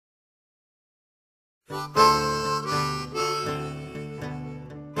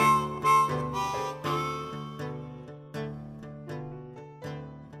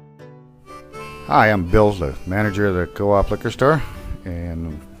Hi, I'm Bill, the manager of the Co-op Liquor Store,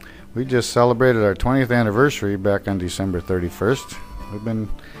 and we just celebrated our 20th anniversary back on December 31st. We've been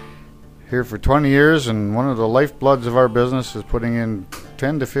here for 20 years, and one of the lifebloods of our business is putting in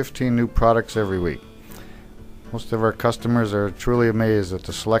 10 to 15 new products every week. Most of our customers are truly amazed at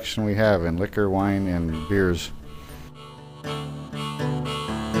the selection we have in liquor, wine, and beers.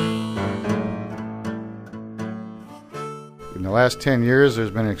 In the last 10 years, there's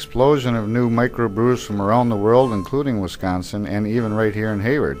been an explosion of new microbrews from around the world, including Wisconsin and even right here in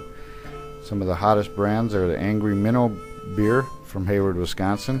Hayward. Some of the hottest brands are the Angry Minnow beer from Hayward,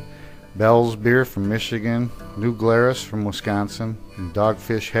 Wisconsin, Bell's beer from Michigan, New Glarus from Wisconsin, and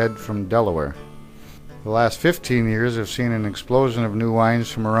Dogfish Head from Delaware. The last 15 years have seen an explosion of new wines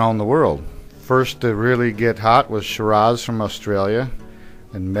from around the world. First to really get hot was Shiraz from Australia,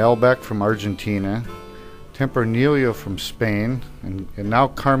 and Malbec from Argentina, Tempranillo from Spain, and now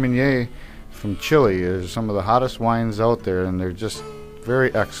Carmener from Chile are some of the hottest wines out there, and they're just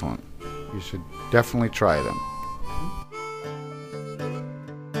very excellent. You should definitely try them.